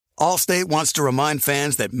Allstate wants to remind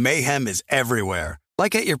fans that mayhem is everywhere,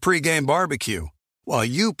 like at your pregame barbecue. While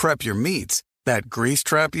you prep your meats, that grease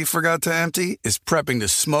trap you forgot to empty is prepping to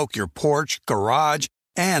smoke your porch, garage,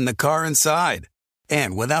 and the car inside.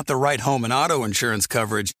 And without the right home and auto insurance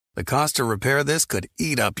coverage, the cost to repair this could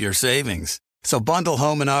eat up your savings. So bundle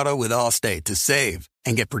home and auto with Allstate to save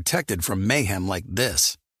and get protected from mayhem like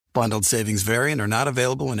this. Bundled savings vary and are not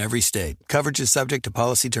available in every state. Coverage is subject to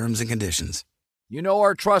policy terms and conditions. You know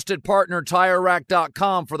our trusted partner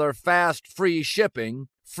TireRack.com for their fast, free shipping,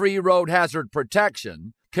 free road hazard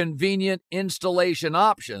protection, convenient installation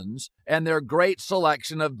options, and their great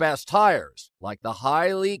selection of best tires, like the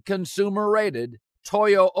highly consumer-rated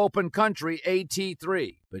Toyo Open Country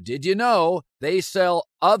AT3. But did you know they sell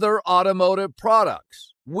other automotive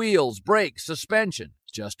products? Wheels, brakes, suspension,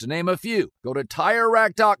 just to name a few. Go to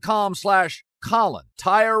TireRack.com/Colin.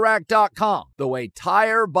 TireRack.com, the way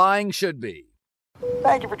tire buying should be.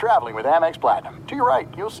 Thank you for traveling with Amex Platinum. To your right,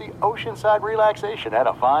 you'll see oceanside relaxation at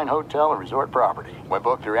a fine hotel and resort property. When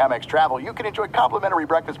booked through Amex Travel, you can enjoy complimentary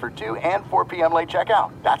breakfast for 2 and 4 p.m. late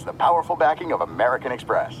checkout. That's the powerful backing of American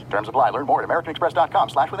Express. Terms apply. Learn more at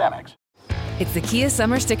americanexpress.com/withAmex. It's the Kia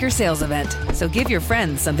Summer Sticker Sales Event, so give your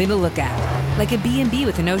friends something to look at, like a B&B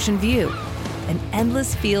with an ocean view, an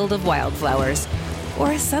endless field of wildflowers,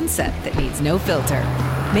 or a sunset that needs no filter.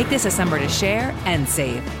 Make this a summer to share and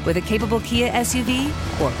save with a capable Kia SUV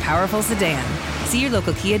or powerful sedan. See your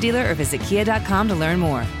local Kia dealer or visit kia.com to learn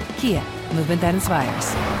more. Kia, movement that inspires.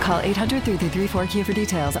 Call 800-3334-KIA for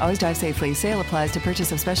details. Always drive safely. Sale applies to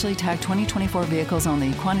purchase of specially tagged 2024 vehicles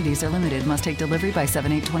only. Quantities are limited. Must take delivery by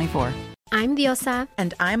 7/8/24. I'm Diosa.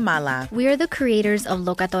 And I'm Mala. We are the creators of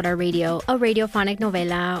Locatora Radio, a radiophonic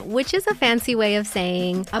novela, which is a fancy way of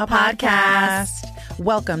saying a podcast.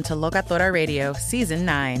 Welcome to Locatora Radio, Season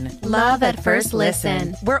 9. Love at first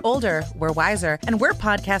listen. We're older, we're wiser, and we're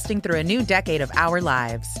podcasting through a new decade of our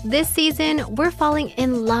lives. This season, we're falling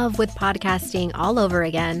in love with podcasting all over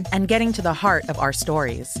again. And getting to the heart of our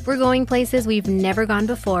stories. We're going places we've never gone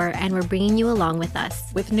before, and we're bringing you along with us.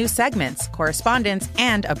 With new segments, correspondence,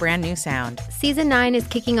 and a brand new sound. Season 9 is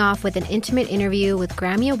kicking off with an intimate interview with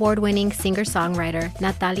Grammy Award-winning singer-songwriter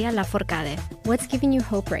Natalia Lafourcade. What's giving you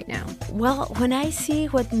hope right now? Well, when I see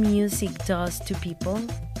what music does to people,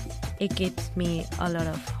 it gives me a lot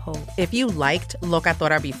of hope. If you liked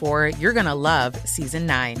Locatora before, you're going to love Season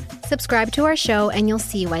 9. Subscribe to our show and you'll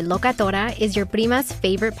see why Locatora is your prima's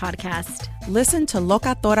favorite podcast. Listen to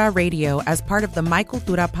Locatora Radio as part of the My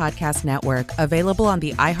Cultura Podcast Network, available on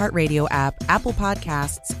the iHeartRadio app, Apple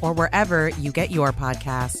Podcasts, or wherever you get your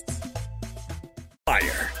podcasts.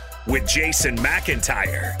 Fire with Jason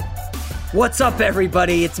McIntyre. What's up,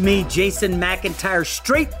 everybody? It's me, Jason McIntyre.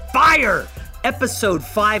 Straight Fire! Episode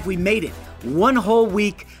 5, we made it. One whole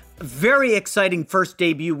week. Very exciting first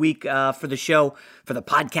debut week for the show, for the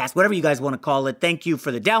podcast, whatever you guys want to call it. Thank you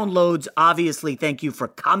for the downloads. Obviously, thank you for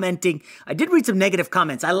commenting. I did read some negative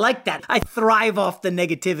comments. I like that. I thrive off the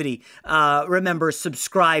negativity. Remember,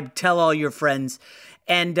 subscribe, tell all your friends.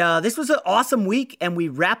 And this was an awesome week, and we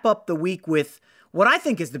wrap up the week with what I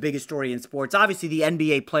think is the biggest story in sports. Obviously, the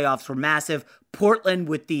NBA playoffs were massive. Portland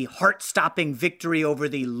with the heart-stopping victory over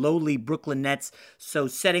the lowly Brooklyn Nets. So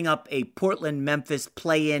setting up a Portland-Memphis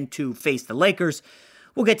play-in to face the Lakers.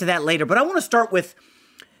 We'll get to that later. But I want to start with,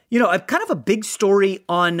 a kind of a big story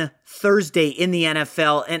on Thursday in the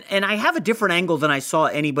NFL. And I have a different angle than I saw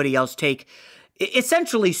anybody else take.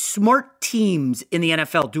 Essentially, smart teams in the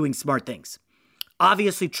NFL doing smart things.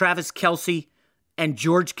 Obviously, Travis Kelce and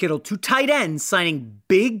George Kittle, 2 tight ends, signing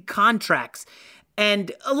big contracts.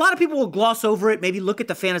 And a lot of people will gloss over it, maybe look at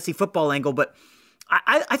the fantasy football angle, but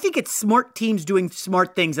I think it's smart teams doing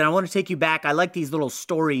smart things. And I want to take you back. I like these little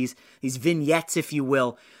stories, these vignettes, if you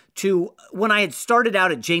will, to when I had started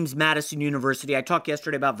out at James Madison University. I talked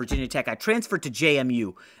yesterday about Virginia Tech. I transferred to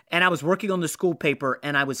JMU, and I was working on the school paper,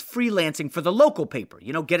 and I was freelancing for the local paper.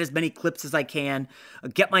 Get as many clips as I can,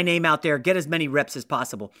 get my name out there, get as many reps as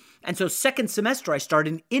possible. And so second semester, I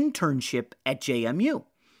started an internship at JMU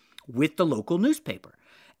with the local newspaper.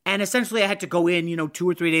 And essentially, I had to go in, 2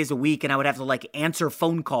 or 3 days a week, and I would have to, answer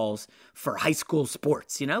phone calls for high school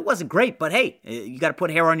sports. It wasn't great, but hey, you got to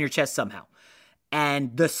put hair on your chest somehow.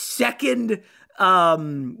 And the second,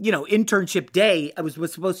 internship day,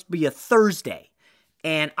 was supposed to be a Thursday.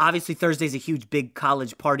 And obviously Thursday's a huge, big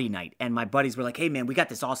college party night. And my buddies were like, hey, man, we got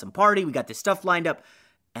this awesome party. We got this stuff lined up.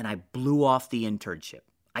 And I blew off the internship.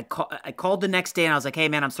 I called the next day and I was like, hey,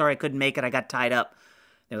 man, I'm sorry I couldn't make it. I got tied up.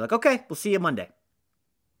 They were like, okay, we'll see you Monday.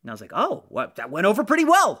 And I was like, oh, what? That went over pretty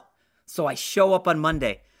well. So I show up on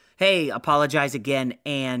Monday. Hey, apologize again.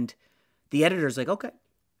 And the editor's like, okay.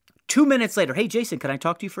 2 minutes later, hey, Jason, can I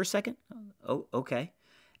talk to you for a second? Oh, okay.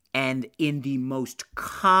 And in the most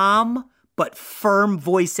calm but firm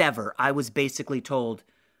voice ever, I was basically told,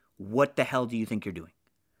 what the hell do you think you're doing?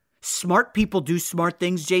 Smart people do smart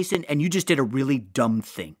things, Jason, and you just did a really dumb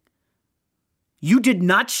thing. You did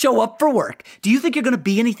not show up for work. Do you think you're going to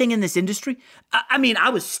be anything in this industry? I mean,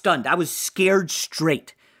 I was stunned. I was scared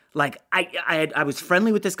straight. Like, I was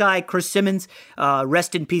friendly with this guy, Chris Simmons.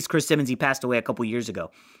 Rest in peace, Chris Simmons. He passed away a couple years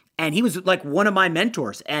ago. And he was like one of my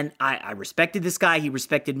mentors. And I respected this guy. He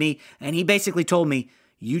respected me. And he basically told me,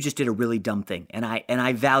 you just did a really dumb thing. And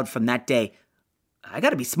I vowed from that day, I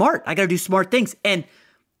got to be smart. I got to do smart things. And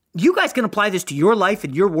you guys can apply this to your life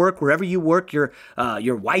and your work, wherever you work, your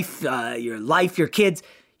wife, your life, your kids.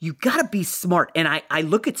 You got to be smart. And I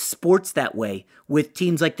look at sports that way with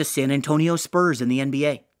teams like the San Antonio Spurs in the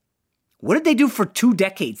NBA. What did they do for 2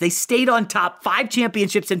 decades? They stayed on top, 5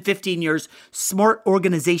 championships in 15 years, smart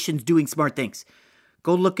organizations doing smart things.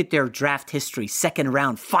 Go look at their draft history, second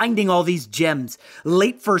round, finding all these gems,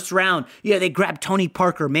 late first round. Yeah, they grabbed Tony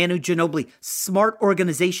Parker, Manu Ginobili, smart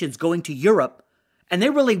organizations going to Europe. And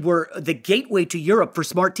they really were the gateway to Europe for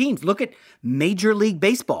smart teams. Look at Major League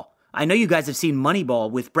Baseball. I know you guys have seen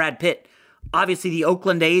Moneyball with Brad Pitt. Obviously, the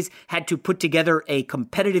Oakland A's had to put together a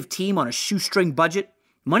competitive team on a shoestring budget.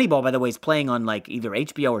 Moneyball, by the way, is playing on like either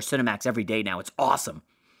HBO or Cinemax every day now. It's awesome.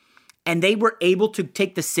 And they were able to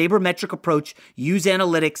take the sabermetric approach, use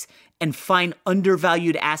analytics, and find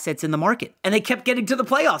undervalued assets in the market. And they kept getting to the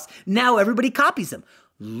playoffs. Now everybody copies them.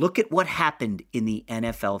 Look at what happened in the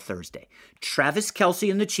NFL Thursday. Travis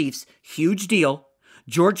Kelce and the Chiefs, huge deal.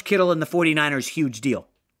 George Kittle and the 49ers, huge deal.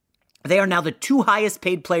 They are now the 2 highest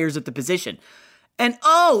paid players at the position. And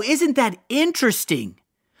oh, isn't that interesting?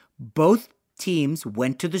 Both teams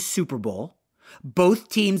went to the Super Bowl. Both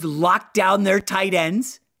teams locked down their tight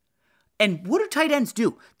ends. And what do tight ends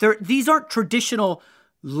do? These aren't traditional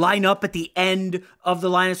line up at the end of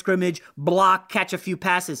the line of scrimmage, block, catch a few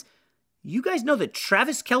passes. You guys know that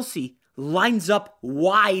Travis Kelce lines up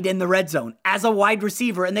wide in the red zone as a wide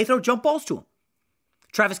receiver, and they throw jump balls to him.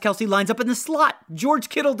 Travis Kelce lines up in the slot. George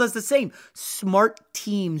Kittle does the same. Smart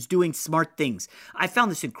teams doing smart things. I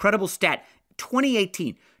found this incredible stat.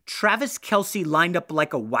 2018, Travis Kelce lined up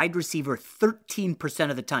like a wide receiver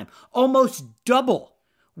 13% of the time. Almost double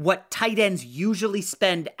what tight ends usually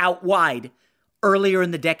spend out wide earlier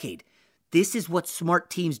in the decade. This is what smart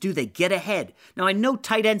teams do. They get ahead. Now, I know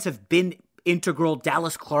tight ends have been integral.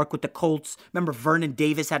 Dallas Clark with the Colts. Remember, Vernon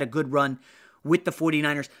Davis had a good run with the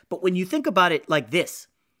 49ers. But when you think about it like this,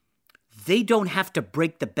 they don't have to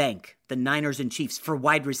break the bank, the Niners and Chiefs, for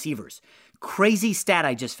wide receivers. Crazy stat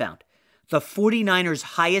I just found. The 49ers'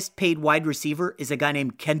 highest paid wide receiver is a guy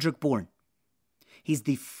named Kendrick Bourne. He's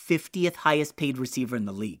the 50th highest paid receiver in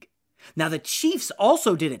the league. Now, the Chiefs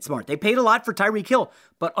also did it smart. They paid a lot for Tyreek Hill,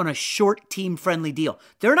 but on a short team-friendly deal.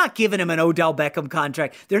 They're not giving him an Odell Beckham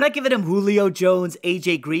contract. They're not giving him Julio Jones,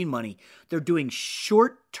 AJ Green money. They're doing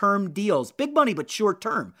short-term deals. Big money, but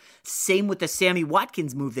short-term. Same with the Sammy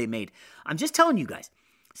Watkins move they made. I'm just telling you guys,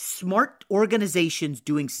 smart organizations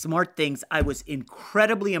doing smart things. I was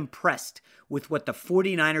incredibly impressed with what the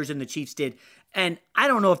 49ers and the Chiefs did. And I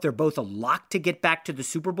don't know if they're both a lock to get back to the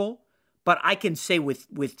Super Bowl, but I can say with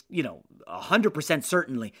 100%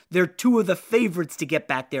 certainly, they're 2 of the favorites to get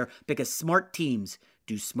back there because smart teams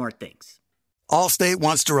do smart things. Allstate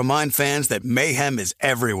wants to remind fans that mayhem is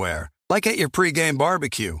everywhere, like at your pregame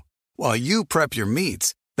barbecue. While you prep your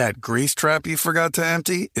meats, that grease trap you forgot to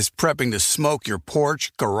empty is prepping to smoke your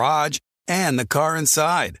porch, garage, and the car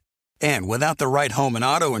inside. And without the right home and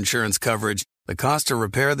auto insurance coverage, the cost to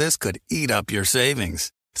repair this could eat up your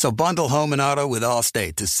savings. So bundle home and auto with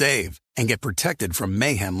Allstate to save and get protected from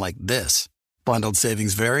mayhem like this. Bundled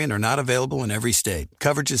savings vary and are not available in every state.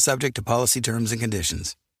 Coverage is subject to policy terms and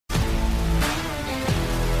conditions.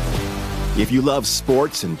 If you love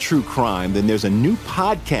sports and true crime, then there's a new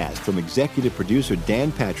podcast from executive producer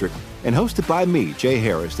Dan Patrick and hosted by me, Jay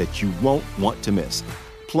Harris, that you won't want to miss.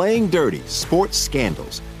 Playing Dirty: Sports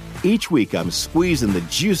Scandals. Each week, I'm squeezing the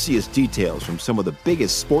juiciest details from some of the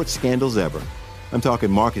biggest sports scandals ever. I'm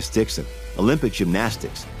talking Marcus Dixon, Olympic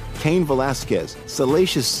gymnastics, Cain Velasquez,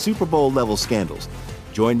 salacious Super Bowl-level scandals.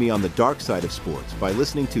 Join me on the dark side of sports by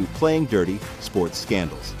listening to Playing Dirty: Sports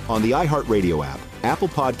Scandals on the iHeartRadio app, Apple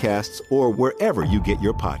Podcasts, or wherever you get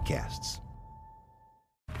your podcasts.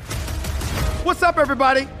 What's up,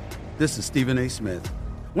 everybody? This is Stephen A. Smith.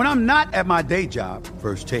 When I'm not at my day job,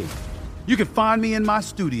 First Take, you can find me in my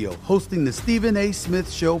studio hosting the Stephen A.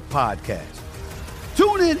 Smith Show podcast.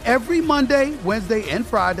 Tune in every Monday, Wednesday, and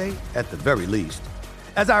Friday, at the very least,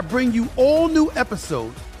 as I bring you all new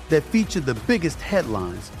episodes that feature the biggest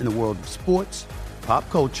headlines in the world of sports, pop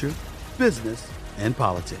culture, business, and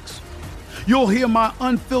politics. You'll hear my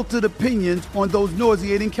unfiltered opinions on those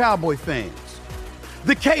nauseating Cowboy fans,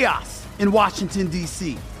 the chaos in Washington,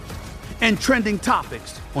 D.C., and trending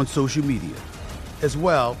topics on social media, as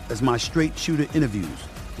well as my straight-shooter interviews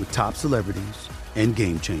with top celebrities and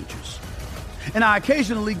game changers. And I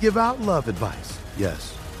occasionally give out love advice.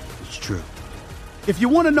 Yes, it's true. If you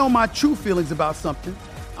want to know my true feelings about something,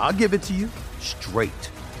 I'll give it to you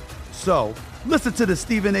straight. So, listen to the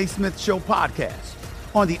Stephen A. Smith Show podcast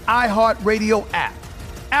on the iHeartRadio app,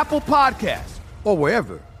 Apple Podcasts, or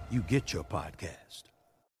wherever you get your podcast.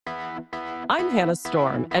 I'm Hannah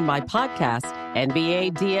Storm, and my podcast,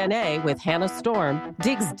 NBA DNA with Hannah Storm,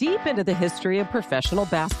 digs deep into the history of professional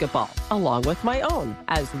basketball, along with my own,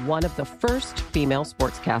 as one of the first female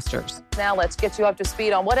sportscasters. Now let's get you up to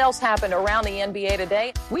speed on what else happened around the NBA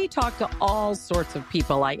today. We talk to all sorts of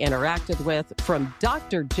people I interacted with, from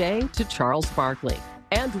Dr. J to Charles Barkley,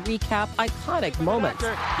 and recap iconic moments.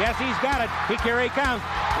 Yes, he's got it. Here he comes.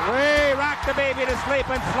 Way rock the baby to sleep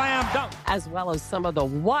and slam dunk. As well as some of the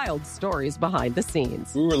wild stories behind the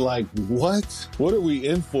scenes. We were like, what? What are we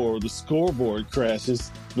in for? The scoreboard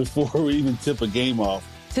crashes before we even tip a game off.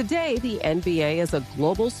 Today, the NBA is a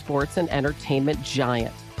global sports and entertainment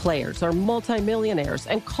giant. Players are multimillionaires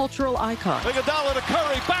and cultural icons. Iguodala to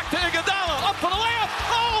Curry, back to Iguodala, up for the layup.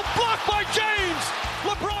 Oh, blocked by James.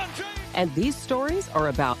 LeBron James. And these stories are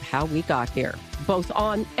about how we got here, both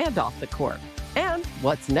on and off the court. And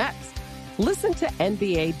what's next? Listen to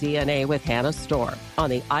NBA DNA with Hannah Storm on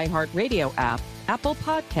the iHeartRadio app, Apple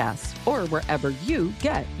Podcasts, or wherever you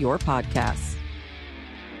get your podcasts.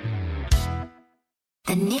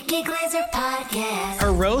 The Nikki Glaser Podcast.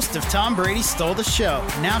 Her roast of Tom Brady stole the show.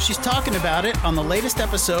 Now she's talking about it on the latest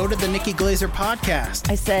episode of the Nikki Glaser Podcast.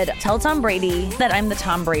 I said, tell Tom Brady that I'm the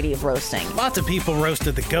Tom Brady of roasting. Lots of people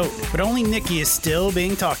roasted the GOAT, but only Nikki is still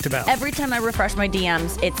being talked about. Every time I refresh my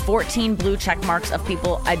DMs, it's 14 blue check marks of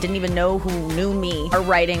people I didn't even know who knew me are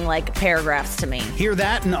writing like paragraphs to me. Hear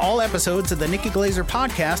that in all episodes of the Nikki Glaser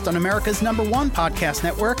Podcast on America's #1 podcast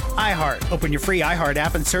network, iHeart. Open your free iHeart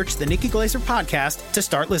app and search the Nikki Glaser Podcast to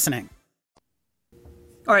start listening.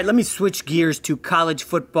 All right, let me switch gears to college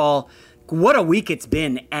football. What a week it's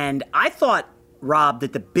been. And I thought, Rob,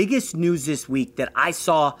 that the biggest news this week that I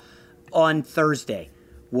saw on Thursday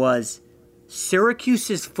was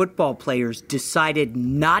Syracuse's football players decided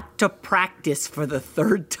not to practice for the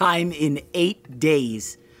third time in 8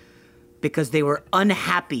 days because they were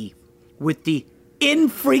unhappy with the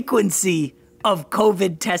infrequency of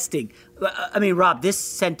COVID testing. I mean, Rob, this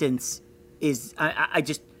sentence is,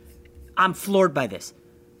 I'm floored by this.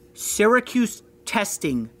 Syracuse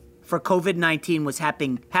testing for COVID-19 was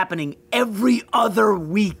happening every other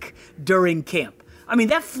week during camp. I mean,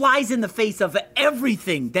 that flies in the face of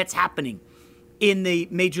everything that's happening in the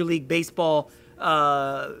Major League Baseball.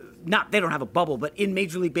 They don't have a bubble, but in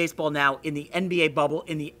Major League Baseball now, in the NBA bubble,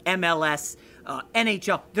 in the MLS,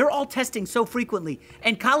 NHL, they're all testing so frequently.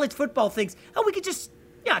 And college football thinks, oh, we could just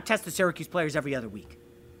test the Syracuse players every other week.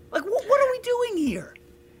 Like, what are we doing here?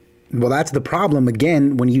 Well, that's the problem,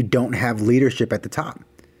 again, when you don't have leadership at the top.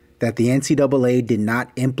 That the NCAA did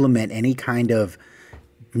not implement any kind of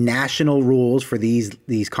national rules for these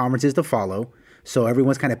conferences to follow. So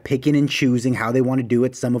everyone's kind of picking and choosing how they want to do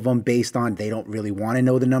it. Some of them based on they don't really want to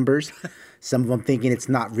know the numbers. Some of them thinking it's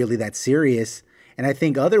not really that serious. And I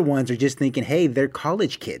think other ones are just thinking, hey, they're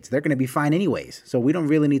college kids. They're going to be fine anyways. So we don't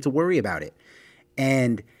really need to worry about it.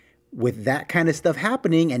 And with that kind of stuff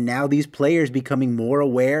happening, and now these players becoming more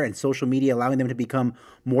aware and social media allowing them to become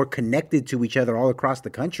more connected to each other all across the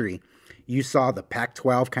country, you saw the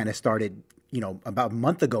Pac-12 kind of started, about a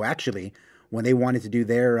month ago, actually, when they wanted to do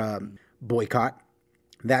their boycott.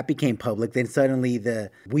 That became public. Then suddenly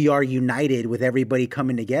we are united with everybody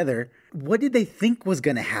coming together. What did they think was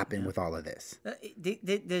going to happen with all of this?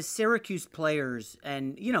 The Syracuse players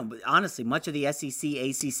and, honestly, much of the SEC,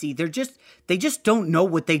 ACC, they just don't know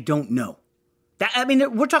what they don't know.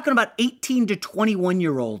 We're talking about 18 to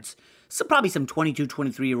 21-year-olds. So probably some 22,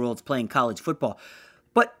 23-year-olds playing college football.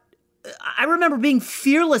 But I remember being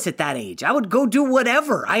fearless at that age. I would go do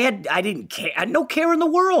whatever. I didn't care. I had no care in the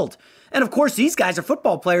world. And of course, these guys are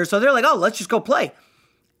football players, so they're like, oh, let's just go play.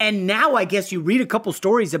 And now I guess you read a couple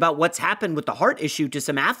stories about what's happened with the heart issue to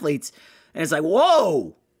some athletes, and it's like,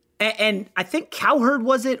 whoa. And I think Cowherd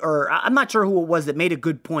was it, or I'm not sure who it was that made a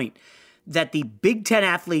good point, that the Big Ten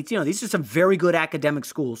athletes, these are some very good academic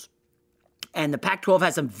schools. And the Pac-12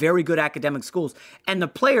 has some very good academic schools. And the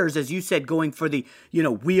players, as you said, going for the,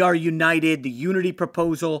 we are united, the unity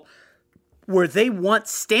proposal, where they want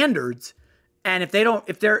standards. And if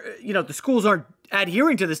the schools aren't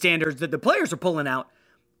adhering to the standards that the players are pulling out,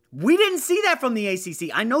 we didn't see that from the ACC.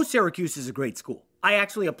 I know Syracuse is a great school. I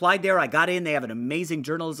actually applied there. I got in. They have an amazing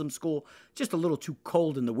journalism school. Just a little too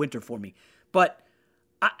cold in the winter for me. But,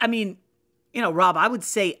 I mean, Rob, I would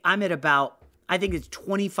say I'm at about, I think it's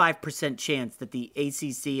 25% chance that the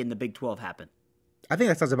ACC and the Big 12 happen. I think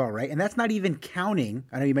that sounds about right. And that's not even counting,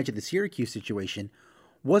 I know you mentioned the Syracuse situation,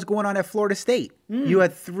 what's going on at Florida State. You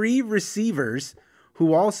had 3 receivers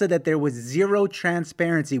who all said that there was zero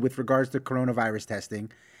transparency with regards to coronavirus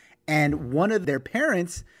testing. And one of their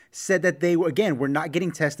parents said that they, were not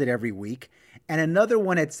getting tested every week. And another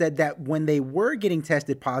one had said that when they were getting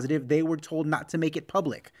tested positive, they were told not to make it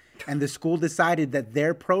public. And the school decided that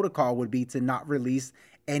their protocol would be to not release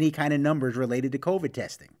any kind of numbers related to COVID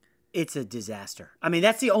testing. It's a disaster. I mean,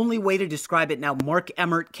 that's the only way to describe it now. Mark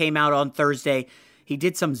Emmert came out on Thursday. He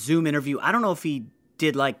did some Zoom interview. I don't know if he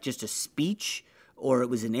did like just a speech or it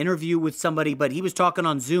was an interview with somebody, but he was talking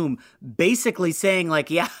on Zoom basically saying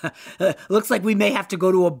like, yeah, looks like we may have to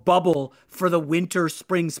go to a bubble for the winter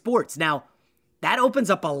spring sports. Now, that opens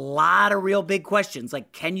up a lot of real big questions.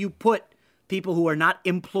 Like, can you put people who are not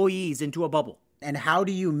employees into a bubble? And how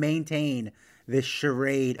do you maintain this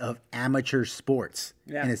charade of amateur sports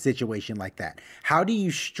in a situation like that? How do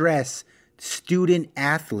you stress student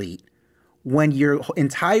athlete when your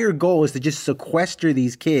entire goal is to just sequester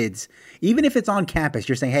these kids? Even if it's on campus,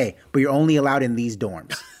 you're saying, hey, but you're only allowed in these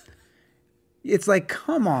dorms. It's like,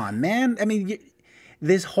 come on, man. I mean,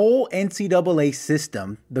 this whole NCAA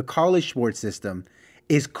system, the college sports system,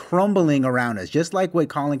 is crumbling around us, just like what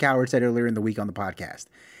Colin Cowherd said earlier in the week on the podcast.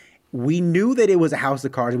 We knew that it was a house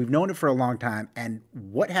of cards. We've known it for a long time. And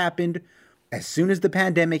what happened as soon as the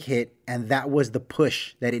pandemic hit, and that was the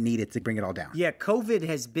push that it needed to bring it all down. Yeah, COVID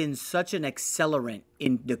has been such an accelerant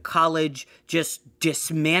in the college just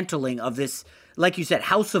dismantling of this, like you said,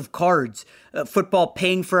 house of cards, football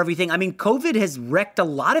paying for everything. I mean, COVID has wrecked a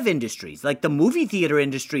lot of industries, like the movie theater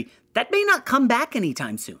industry. That may not come back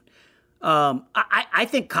anytime soon. I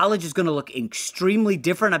think college is going to look extremely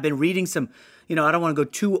different. I've been reading some, I don't want to go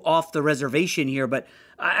too off the reservation here, but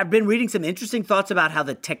I've been reading some interesting thoughts about how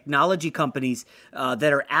the technology companies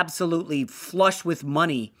that are absolutely flush with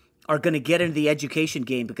money are going to get into the education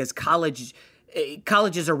game because colleges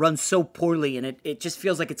are run so poorly and it just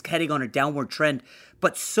feels like it's heading on a downward trend.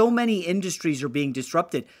 But so many industries are being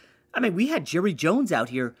disrupted. I mean, we had Jerry Jones out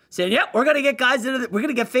here saying, "Yeah, we're going to get we're going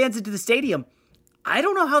to get fans into the stadium." I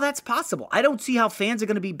don't know how that's possible. I don't see how fans are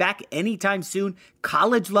going to be back anytime soon.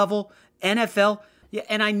 College level, NFL. Yeah,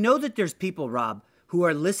 and I know that there's people, Rob, who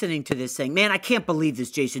are listening to this saying, man, I can't believe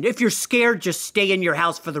this, Jason. If you're scared, just stay in your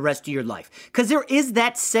house for the rest of your life. Because there is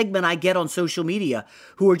that segment I get on social media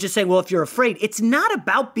who are just saying, well, if you're afraid, it's not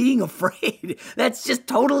about being afraid. That's just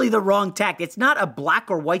totally the wrong tack. It's not a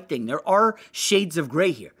black or white thing. There are shades of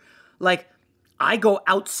gray here. Like, I go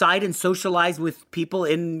outside and socialize with people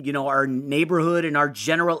in, our neighborhood and our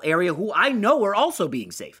general area who I know are also being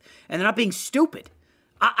safe and they're not being stupid.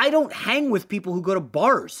 I don't hang with people who go to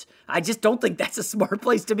bars. I just don't think that's a smart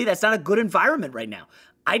place to be. That's not a good environment right now.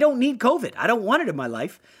 I don't need COVID. I don't want it in my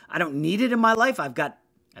life. I don't need it in my life. I've got,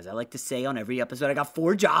 as I like to say on every episode, I got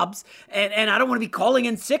 4 jobs and I don't want to be calling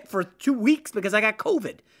in sick for 2 weeks because I got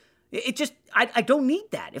COVID. I don't need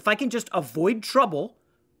that. If I can just avoid trouble,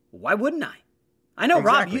 why wouldn't I? I know,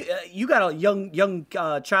 exactly. Rob, you got a young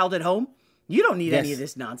child at home. You don't need any of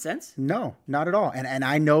this nonsense. No, not at all. And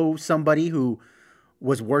I know somebody who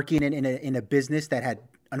was working in a business that had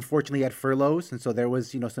unfortunately had furloughs, and so there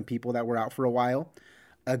was some people that were out for a while.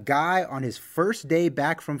 A guy on his first day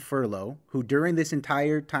back from furlough, who during this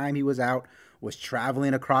entire time he was out was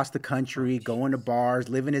traveling across the country, going to bars,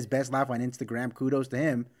 living his best life on Instagram. Kudos to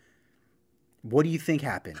him. What do you think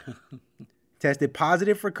happened? Tested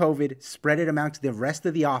positive for COVID, spread it amongst the rest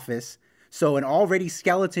of the office. So an already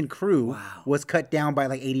skeleton crew was cut down by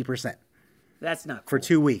like 80%. That's not cool. For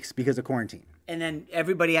 2 weeks because of quarantine. And then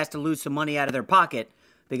everybody has to lose some money out of their pocket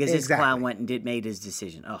because this clown went and made his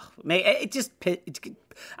decision. Oh,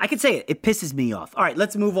 I can say it. It pisses me off. All right,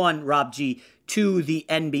 let's move on, Rob G, to the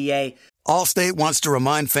NBA. Allstate wants to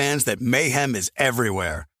remind fans that mayhem is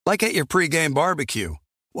everywhere, like at your pregame barbecue.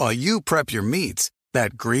 While you prep your meats,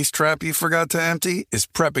 that grease trap you forgot to empty is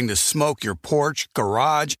prepping to smoke your porch,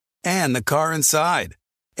 garage, and the car inside.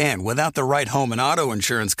 And without the right home and auto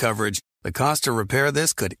insurance coverage, the cost to repair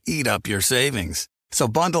this could eat up your savings. So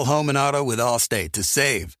bundle home and auto with Allstate to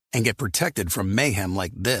save and get protected from mayhem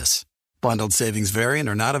like this. Bundled savings vary and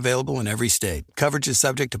are not available in every state. Coverage is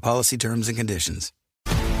subject to policy terms and conditions.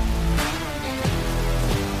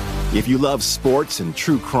 If you love sports and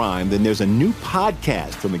true crime, then there's a new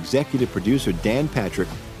podcast from executive producer Dan Patrick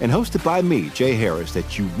and hosted by me, Jay Harris,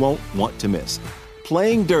 that you won't want to miss.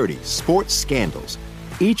 Playing Dirty: Sports Scandals.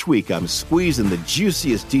 Each week, I'm squeezing the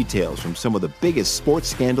juiciest details from some of the biggest sports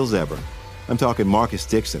scandals ever. I'm talking Marcus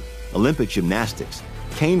Dixon, Olympic gymnastics,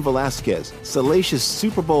 Cain Velasquez, salacious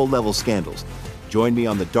Super Bowl-level scandals. Join me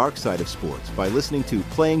on the dark side of sports by listening to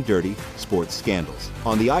Playing Dirty: Sports Scandals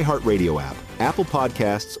on the iHeartRadio app, Apple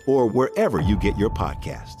Podcasts, or wherever you get your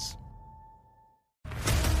podcasts.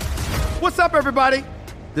 What's up, everybody?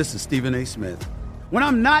 This is Stephen A. Smith. When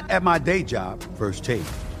I'm not at my day job, First Take,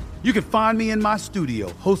 you can find me in my studio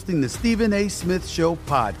hosting the Stephen A. Smith Show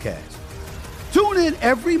podcast. Tune in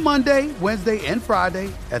every Monday, Wednesday, and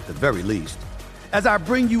Friday, at the very least, as I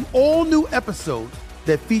bring you all new episodes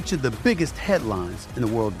that feature the biggest headlines in the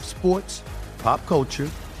world of sports, pop culture,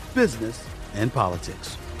 business, and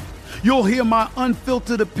politics. You'll hear my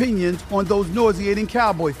unfiltered opinions on those nauseating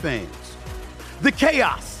Cowboy fans, the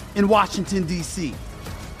chaos in Washington, D.C.,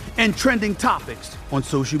 and trending topics on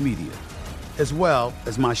social media, as well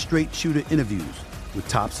as my straight shooter interviews with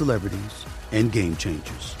top celebrities and game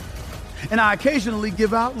changers. And I occasionally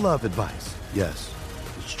give out love advice. Yes,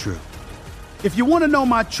 it's true. If you want to know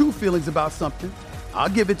my true feelings about something, I'll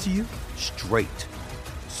give it to you straight.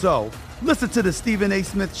 So, listen to the Stephen A.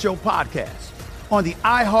 Smith Show podcast on the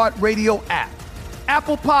iHeartRadio app,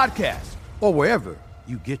 Apple Podcasts, or wherever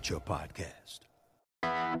you get your podcast.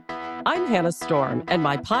 I'm Hannah Storm, and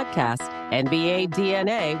my podcast, NBA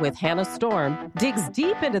DNA with Hannah Storm, digs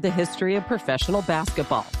deep into the history of professional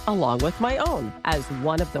basketball, along with my own, as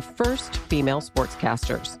one of the first female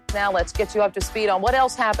sportscasters. Now let's get you up to speed on what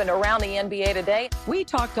else happened around the NBA today. We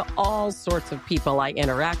talk to all sorts of people I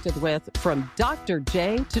interacted with, from Dr.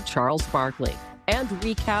 J to Charles Barkley, and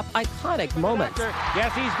recap iconic moments.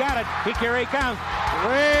 Yes, he's got it. Here he comes.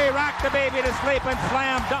 Way rock the baby to sleep and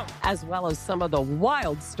slam dunk. As well as some of the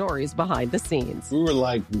wild stories behind the scenes. We were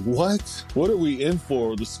like, what? What are we in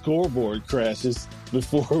for? The scoreboard crashes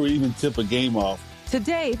before we even tip a game off.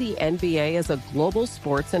 Today, the NBA is a global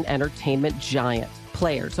sports and entertainment giant.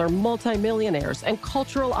 Players are multimillionaires and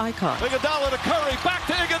cultural icons. Iguodala to Curry, back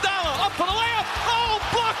to Iguodala, up for the layup. Oh,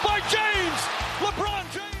 blocked by James.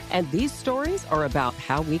 LeBron James. And these stories are about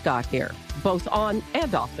how we got here, both on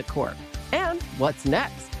and off the court. And what's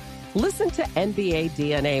next? Listen to NBA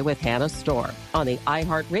DNA with Hannah Storm on the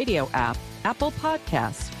iHeartRadio app, Apple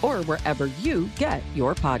Podcasts, or wherever you get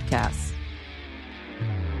your podcasts.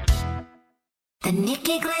 The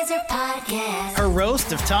Nikki Glazer Podcast. Her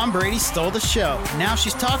roast of Tom Brady stole the show. Now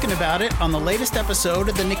she's talking about it on the latest episode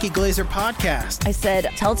of the Nikki Glazer Podcast. I said,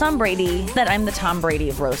 tell Tom Brady that I'm the Tom Brady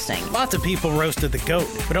of roasting. Lots of people roasted the GOAT,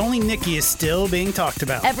 but only Nikki is still being talked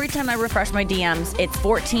about. Every time I refresh my DMs, it's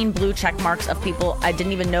 14 blue check marks of people I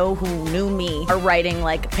didn't even know who knew me are writing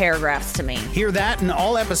like paragraphs to me. Hear that in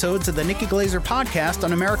all episodes of the Nikki Glazer Podcast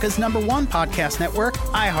on America's #1 podcast network,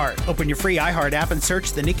 iHeart. Open your free iHeart app and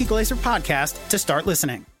search the Nikki Glazer Podcast to start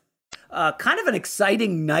listening. Kind of an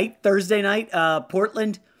exciting night, Thursday night.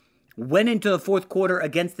 Portland went into the fourth quarter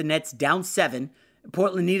against the Nets down 7.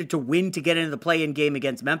 Portland needed to win to get into the play-in game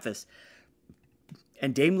against Memphis.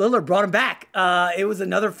 And Dame Lillard brought him back. It was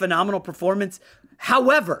another phenomenal performance.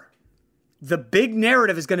 However, the big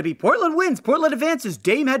narrative is going to be Portland wins, Portland advances.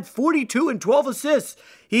 Dame had 42 and 12 assists.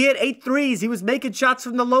 He hit 8 threes. He was making shots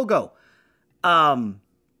from the logo.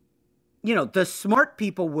 You know, the smart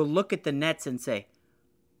people will look at the Nets and say,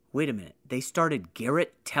 wait a minute, they started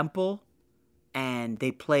Garrett Temple and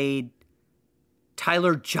they played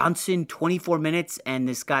Tyler Johnson 24 minutes and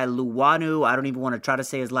this guy Luwanu, I don't even want to try to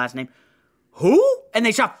say his last name. Who? And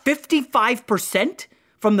they shot 55%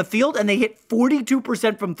 from the field and they hit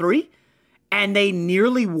 42% from 3 and they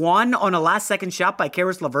nearly won on a last second shot by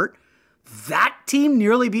Karis LeVert. That team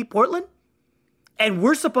nearly beat Portland? And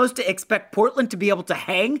we're supposed to expect Portland to be able to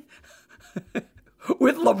hang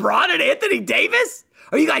with LeBron and Anthony Davis?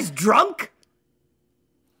 Are you guys drunk?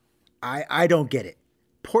 I don't get it.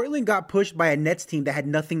 Portland got pushed by a Nets team that had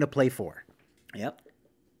nothing to play for. Yep.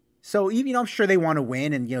 So, even I'm sure they want to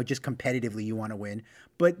win and, just competitively you want to win.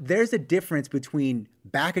 But there's a difference between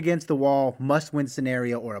back against the wall, must-win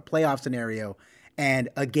scenario or a playoff scenario and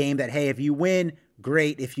a game that, hey, if you win,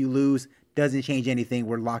 great. If you lose, doesn't change anything.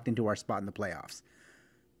 We're locked into our spot in the playoffs.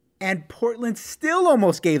 And Portland still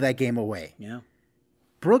almost gave that game away. Yeah.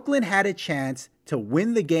 Brooklyn had a chance to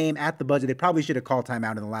win the game at the buzzer. They probably should have called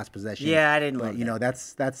timeout in the last possession. Yeah, I didn't love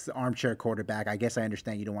that. That's armchair quarterback. I guess I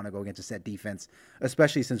understand you don't want to go against a set defense,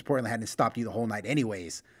 especially since Portland hadn't stopped you the whole night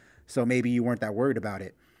anyways. So maybe you weren't that worried about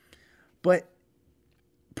it. But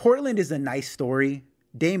Portland is a nice story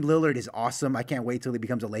Dame Lillard is awesome. I can't wait till he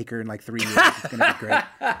becomes a Laker in like 3 years. It's going to be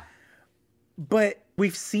great. But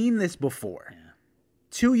we've seen this before. Yeah.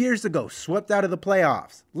 2 years ago, swept out of the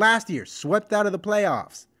playoffs. Last year, swept out of the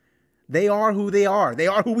playoffs. They are who they are. They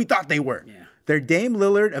are who we thought they were. Yeah. They're Dame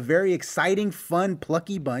Lillard, a very exciting, fun,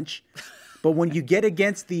 plucky bunch. But when you get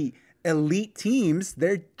against the elite teams,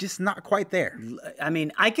 they're just not quite there. I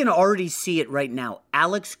mean, I can already see it right now.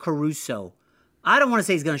 Alex Caruso, I don't want to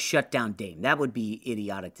say he's going to shut down Dame. That would be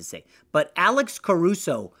idiotic to say. But Alex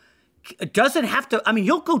Caruso doesn't have to, I mean,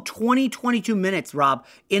 you'll go 20, 22 minutes, Rob,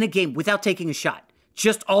 in a game without taking a shot.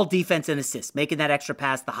 Just all defense and assists, making that extra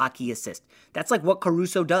pass, the hockey assist. That's like what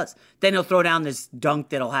Caruso does. Then he'll throw down this dunk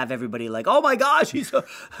that'll have everybody like, oh my gosh, he's a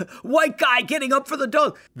white guy getting up for the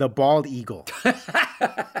dunk. The bald eagle.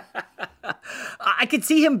 I could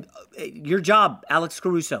see him, your job, Alex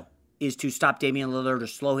Caruso, is to stop Damian Lillard or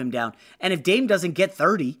slow him down. And if Dame doesn't get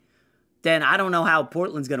 30, then I don't know how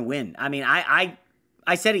Portland's going to win. I mean, I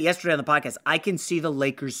said it yesterday on the podcast. I can see the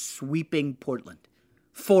Lakers sweeping Portland.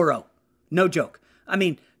 4-0. No joke. I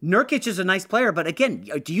mean, Nurkic is a nice player, but again,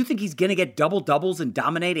 do you think he's going to get double-doubles and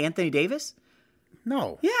dominate Anthony Davis?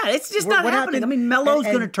 No. Yeah, it's just not happening. I mean, Melo's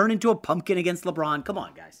going to turn into a pumpkin against LeBron. Come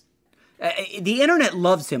on, guys. The internet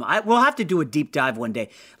loves him. We'll have to do a deep dive one day.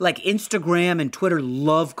 Like Instagram and Twitter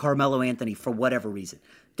love Carmelo Anthony for whatever reason.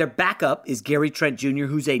 Their backup is Gary Trent Jr.,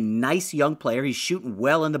 who's a nice young player. He's shooting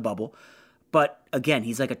well in the bubble. But again,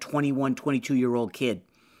 he's like a 21, 22-year-old kid.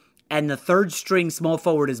 And the third string small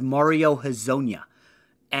forward is Mario Hezonja.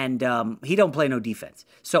 And he don't play no defense.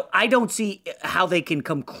 So I don't see how they can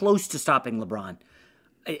come close to stopping LeBron.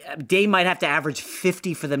 Dame might have to average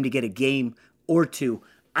 50 for them to get a game or two.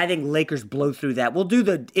 I think Lakers blow through that. We'll do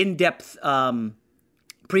the in-depth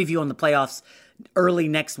preview on the playoffs early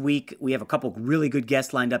next week. We have a couple really good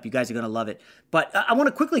guests lined up. You guys are going to love it. But I want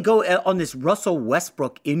to quickly go on this Russell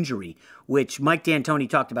Westbrook injury, which Mike D'Antoni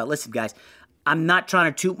talked about. Listen, guys, I'm not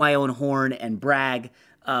trying to toot my own horn and brag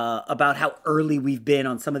about how early we've been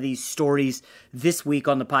on some of these stories this week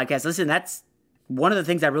on the podcast. Listen, that's one of the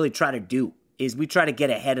things I really try to do is we try to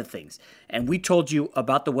get ahead of things. And we told you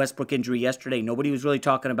about the Westbrook injury yesterday. Nobody was really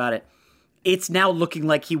talking about it. It's now looking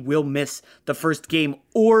like he will miss the first game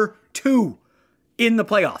or two in the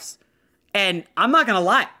playoffs. And I'm not going to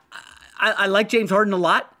lie. I like James Harden a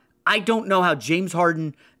lot. I don't know how James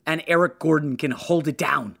Harden and Eric Gordon can hold it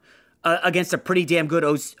down against a pretty damn good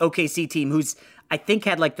OKC team who's, I think,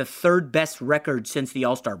 had like the third best record since the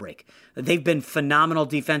All-Star break. They've been phenomenal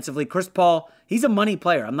defensively. Chris Paul, he's a money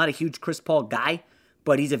player. I'm not a huge Chris Paul guy,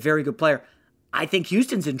 but he's a very good player. I think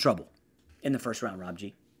Houston's in trouble in the first round, Rob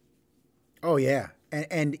G. Oh, yeah.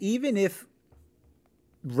 And even if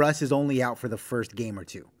Russ is only out for the first game or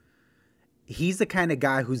two, he's the kind of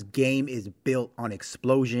guy whose game is built on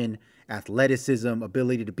explosion, athleticism,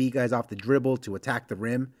 ability to beat guys off the dribble, to attack the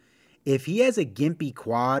rim. If he has a gimpy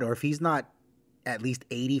quad, or if he's not at least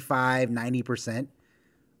 85, 90%,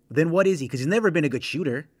 then what is he? Because he's never been a good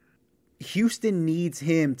shooter. Houston needs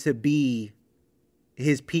him to be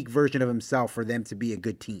his peak version of himself for them to be a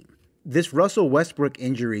good team. This Russell Westbrook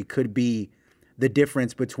injury could be the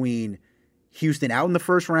difference between Houston out in the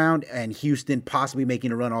first round and Houston possibly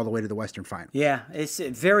making a run all the way to the Western Final. Yeah, it's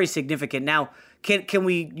very significant. Now, can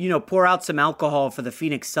we, pour out some alcohol for the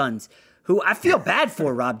Phoenix Suns, who I feel bad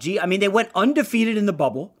for, Rob G. I mean, they went undefeated in the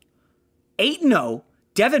bubble, 8-0.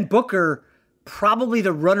 Devin Booker, probably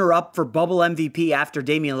the runner-up for bubble MVP after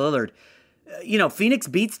Damian Lillard. Phoenix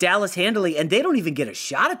beats Dallas handily, and they don't even get a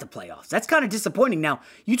shot at the playoffs. That's kind of disappointing. Now,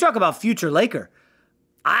 you talk about future Laker.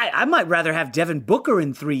 I might rather have Devin Booker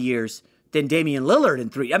in 3 years than Damian Lillard in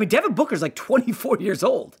 3. I mean, Devin Booker's like 24 years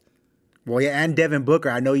old. Well, yeah, and Devin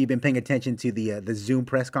Booker, I know you've been paying attention to the Zoom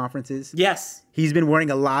press conferences. Yes. He's been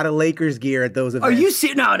wearing a lot of Lakers gear at those events. Are you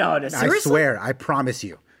serious? No, seriously? I swear, I promise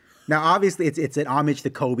you. Now, obviously, it's an homage to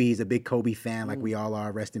Kobe. He's a big Kobe fan, like we all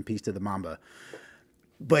are. Rest in peace to the Mamba.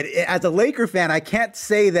 But as a Laker fan, I can't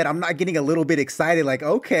say that I'm not getting a little bit excited, like,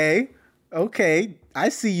 okay, I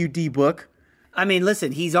see you, D-Book. I mean,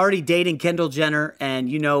 listen, he's already dating Kendall Jenner, and,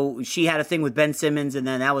 she had a thing with Ben Simmons, and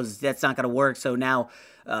then that's not going to work, so now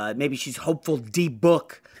maybe she's hopeful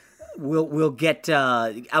D-Book will get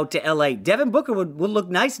out to L.A. Devin Booker would look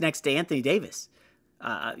nice next to Anthony Davis.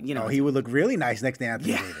 He would look really nice next to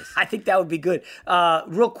Anthony Davis. I think that would be good.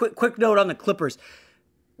 Real quick note on the Clippers.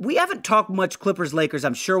 We haven't talked much Clippers-Lakers.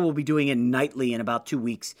 I'm sure we'll be doing it nightly in about 2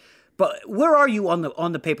 weeks. But where are you on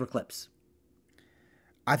the paper clips?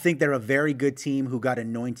 I think they're a very good team who got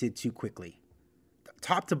anointed too quickly.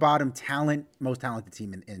 Top to bottom, most talented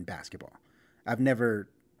team in basketball. I've never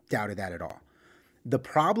doubted that at all. The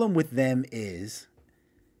problem with them is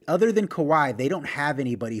other than Kawhi, they don't have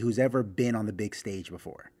anybody who's ever been on the big stage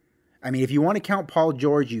before. I mean, if you want to count Paul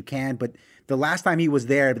George, you can, but the last time he was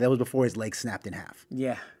there, that was before his leg snapped in half.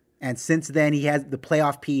 Yeah. And since then, the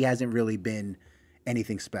playoff P hasn't really been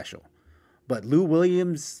anything special. But Lou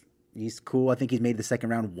Williams, he's cool. I think he's made the second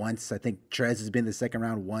round once. I think Trez has been the second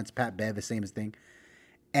round once. Pat Bev, the same thing.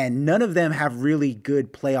 And none of them have really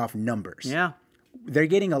good playoff numbers. Yeah. They're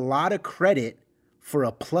getting a lot of credit for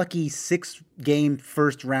a plucky 6-game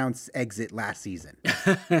first-round exit last season.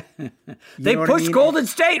 They pushed Golden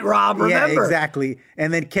State, Rob, remember? Yeah, exactly.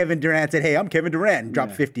 And then Kevin Durant said, hey, I'm Kevin Durant, and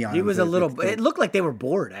dropped 50 on him. He was it looked like they were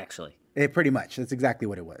bored, actually. Pretty much. That's exactly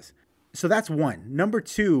what it was. So that's one. Number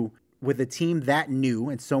two, with a team that new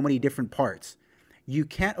and so many different parts, you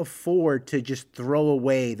can't afford to just throw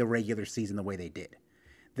away the regular season the way they did.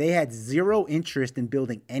 They had zero interest in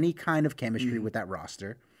building any kind of chemistry with that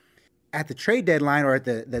roster. At the trade deadline or at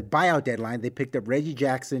the buyout deadline, they picked up Reggie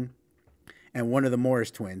Jackson and one of the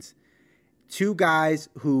Morris twins. Two guys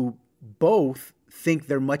who both think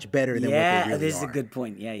they're much better than what they really are. Yeah, this is a good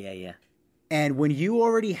point. Yeah. And when you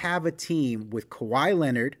already have a team with Kawhi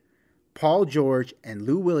Leonard, Paul George, and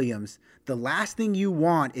Lou Williams, the last thing you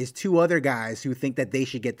want is two other guys who think that they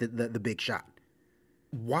should get the big shot.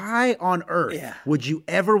 Why on earth would you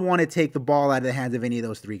ever want to take the ball out of the hands of any of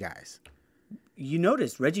those three guys? You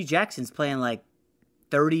notice Reggie Jackson's playing like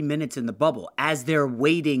 30 minutes in the bubble as they're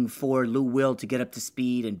waiting for Lou Will to get up to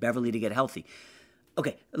speed and Beverly to get healthy.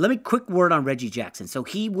 Okay, let me quick word on Reggie Jackson. So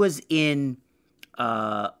he was in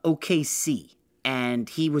OKC and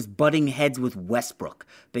he was butting heads with Westbrook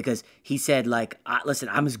because he said, like, listen,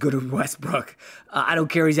 I'm as good as Westbrook. I don't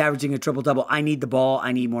care he's averaging a triple-double. I need the ball.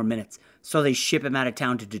 I need more minutes. So they ship him out of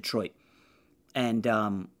town to Detroit. And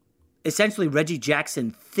essentially, Reggie Jackson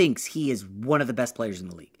thinks he is one of the best players in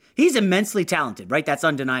the league. He's immensely talented, right? That's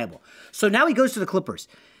undeniable. So now he goes to the Clippers,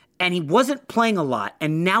 and he wasn't playing a lot,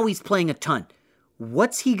 and now he's playing a ton.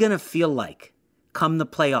 What's he going to feel like come the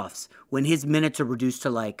playoffs when his minutes are reduced to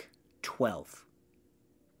like 12?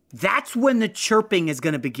 That's when the chirping is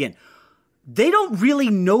going to begin. They don't really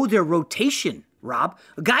know their rotation, Rob.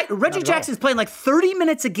 Reggie Jackson's playing like 30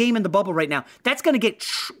 minutes a game in the bubble right now. That's going to get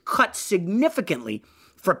cut significantly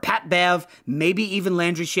for Pat Bev, maybe even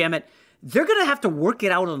Landry Shamet. They're going to have to work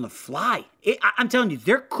it out on the fly. I'm telling you,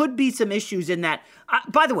 there could be some issues in that.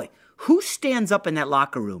 By the way, who stands up in that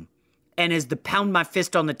locker room and is the pound my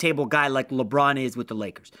fist on the table guy like LeBron is with the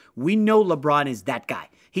Lakers? We know LeBron is that guy.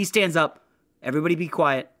 He stands up, everybody be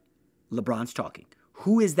quiet, LeBron's talking.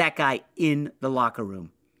 Who is that guy in the locker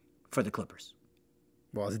room for the Clippers?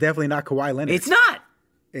 Well, it's definitely not Kawhi Leonard. It's not.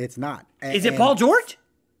 It's not. Is it Paul George?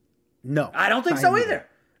 No. I don't think so either.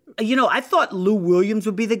 You know, I thought Lou Williams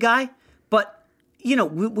would be the guy, but, you know,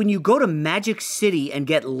 when you go to Magic City and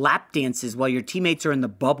get lap dances while your teammates are in the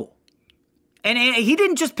bubble, and he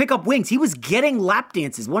didn't just pick up wings, he was getting lap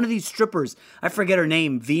dances. One of these strippers, I forget her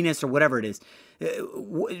name, Venus or whatever it is,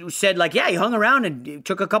 said like, yeah, he hung around and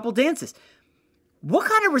took a couple dances. What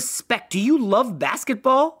kind of respect? Do you love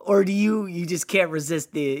basketball, or do you just can't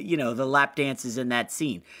resist the lap dances in that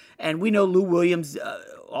scene? And we know Lou Williams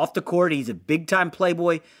off the court, he's a big-time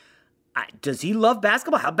playboy. Does he love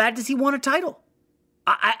basketball? How bad does he want a title?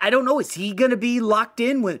 I don't know. Is he going to be locked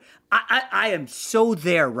in with? I am so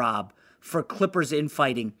there, Rob, for Clippers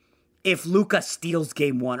infighting if Luka steals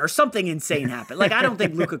game one or something insane happened. Like, I don't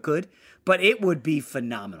think Luka could, but it would be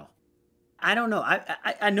phenomenal. I don't know.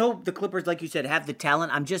 I know the Clippers, like you said, have the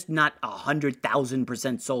talent. I'm just not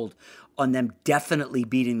 100,000% sold on them definitely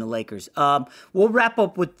beating the Lakers. We'll wrap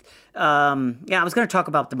up with, I was going to talk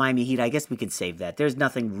about the Miami Heat. I guess we can save that. There's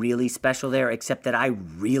nothing really special there except that I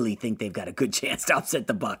really think they've got a good chance to upset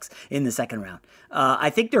the Bucks in the second round. I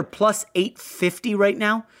think they're plus 850 right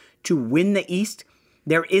now to win the East.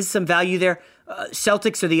 There is some value there.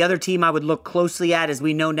 Celtics are the other team I would look closely at. As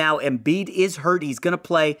we know now, Embiid is hurt. He's going to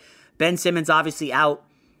play. Ben Simmons obviously out.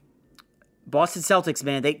 Boston Celtics,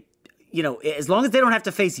 man, they, as long as they don't have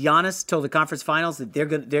to face Giannis till the conference finals,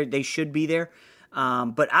 they should be there.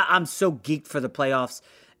 But I'm so geeked for the playoffs,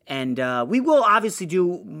 and we will obviously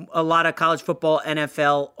do a lot of college football,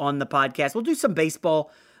 NFL on the podcast. We'll do some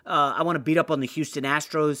baseball. I want to beat up on the Houston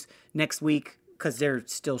Astros next week because they're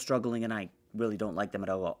still struggling, and I really don't like them at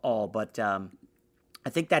all. But I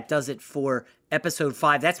think that does it for episode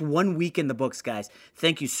 5. That's 1 week in the books, guys.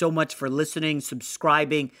 Thank you so much for listening,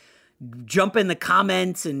 subscribing. Jump in the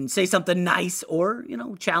comments and say something nice or,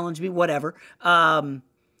 challenge me, whatever.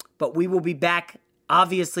 But we will be back,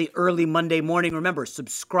 obviously, early Monday morning. Remember,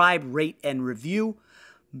 subscribe, rate, and review.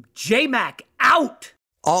 J-Mac out!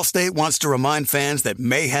 Allstate wants to remind fans that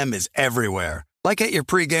mayhem is everywhere, like at your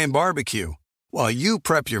pregame barbecue. While you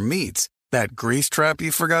prep your meats, that grease trap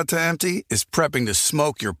you forgot to empty is prepping to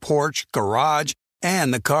smoke your porch, garage,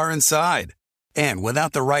 and the car inside. And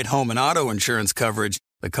without the right home and auto insurance coverage,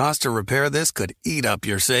 the cost to repair this could eat up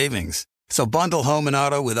your savings. So bundle home and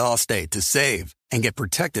auto with Allstate to save and get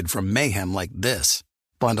protected from mayhem like this.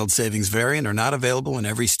 Bundled savings vary and are not available in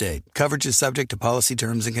every state. Coverage is subject to policy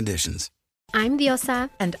terms and conditions. I'm Diosa.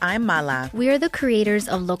 And I'm Mala. We are the creators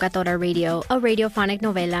of Locatora Radio, a radiophonic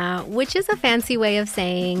novela, which is a fancy way of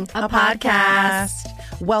saying a podcast.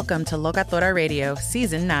 Welcome to Locatora Radio,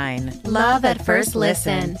 Season 9. Love at First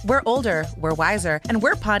Listen. We're older, we're wiser, and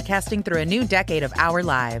we're podcasting through a new decade of our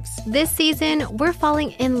lives. This season, we're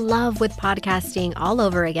falling in love with podcasting all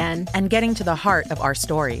over again. And getting to the heart of our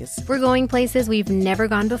stories. We're going places we've never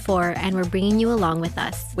gone before, and we're bringing you along with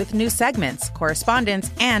us. With new segments,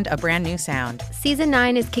 correspondence, and a brand new sound. Season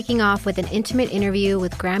 9 is kicking off with an intimate interview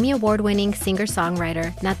with Grammy Award-winning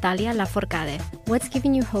singer-songwriter Natalia Lafourcade. What's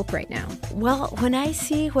giving you hope right now? Well, when I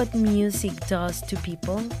see what music does to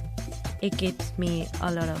people, it gives me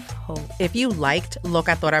a lot of hope. If you liked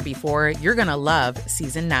Locatora before, you're going to love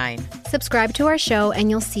Season 9. Subscribe to our show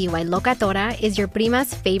and you'll see why Locatora is your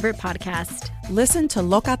prima's favorite podcast. Listen to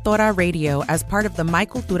Locatora Radio as part of the My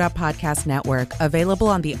Cultura podcast network, available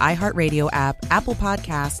on the iHeartRadio app, Apple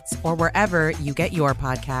Podcasts, or wherever you get your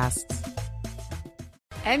podcasts.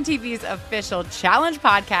 MTV's official Challenge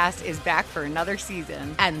podcast is back for another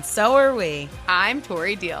season. And so are we. I'm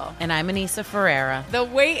Tori Deal. And I'm Anissa Ferreira. The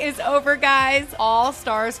wait is over, guys. All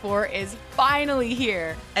Stars 4 is finally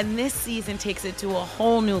here. And this season takes it to a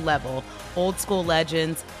whole new level. Old school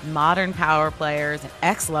legends, modern power players, and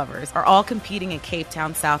ex-lovers are all competing in Cape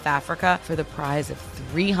Town, South Africa for the prize of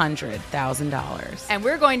 $300,000. And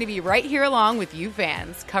we're going to be right here along with you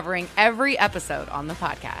fans, covering every episode on the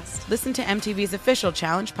podcast. Listen to MTV's official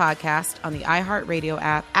Challenge podcast on the iHeartRadio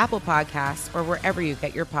app, Apple Podcasts, or wherever you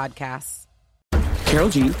get your podcasts. Karol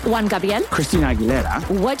G, Juan Gabriel, Christina Aguilera.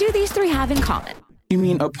 What do these three have in common? You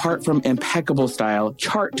mean apart from impeccable style,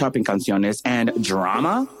 chart-topping canciones, and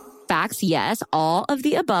drama? Facts, yes, all of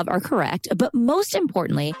the above are correct, but most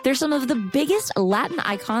importantly, they're some of the biggest Latin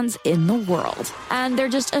icons in the world. And they're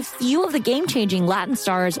just a few of the game-changing Latin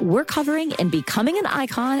stars we're covering in Becoming an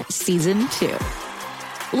Icon Season 2.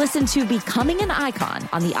 Listen to Becoming an Icon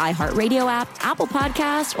on the iHeartRadio app, Apple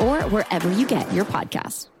Podcasts, or wherever you get your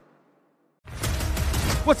podcasts.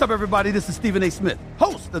 What's up, everybody? This is Stephen A. Smith,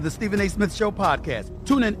 host of the Stephen A. Smith Show podcast.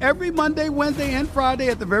 Tune in every Monday, Wednesday, and Friday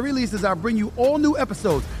at the very least as I bring you all new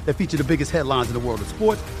episodes that feature the biggest headlines in the world of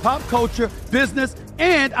sports, pop culture, business,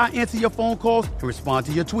 and I answer your phone calls and respond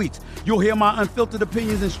to your tweets. You'll hear my unfiltered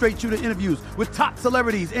opinions and straight-shooter interviews with top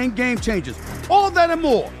celebrities and game changers. All that and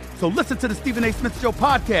more. So listen to the Stephen A. Smith Show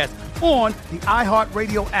podcast on the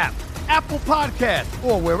iHeartRadio app, Apple Podcasts,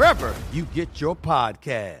 or wherever you get your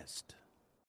podcast.